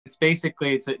It's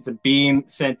basically it's a beam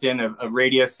sent in a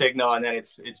radio signal, and then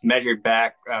it's measured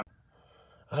back.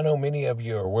 I know many of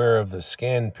you are aware of the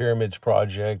Scan Pyramids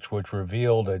project, which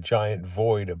revealed a giant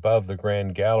void above the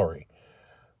Grand Gallery.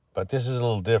 But this is a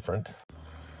little different.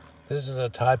 This is a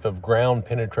type of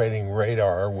ground-penetrating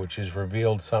radar which has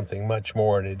revealed something much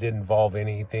more, and it didn't involve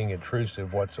anything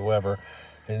intrusive whatsoever.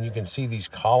 And you can see these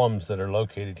columns that are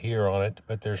located here on it,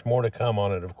 but there's more to come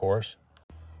on it, of course.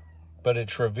 But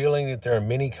it's revealing that there are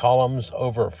many columns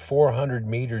over 400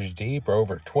 meters deep or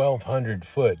over 1,200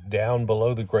 foot down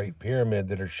below the Great Pyramid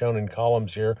that are shown in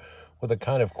columns here with a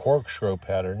kind of corkscrew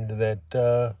pattern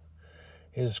that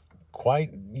is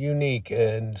quite unique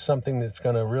and something that's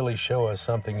going to really show us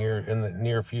something here in the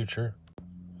near future.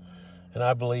 And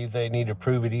I believe they need to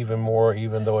prove it even more,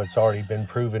 even though it's already been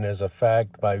proven as a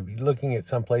fact by looking at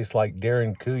some place like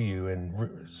Derenkuyu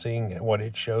and seeing what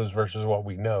it shows versus what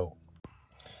we know.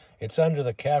 It's under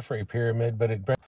the Khafre pyramid, but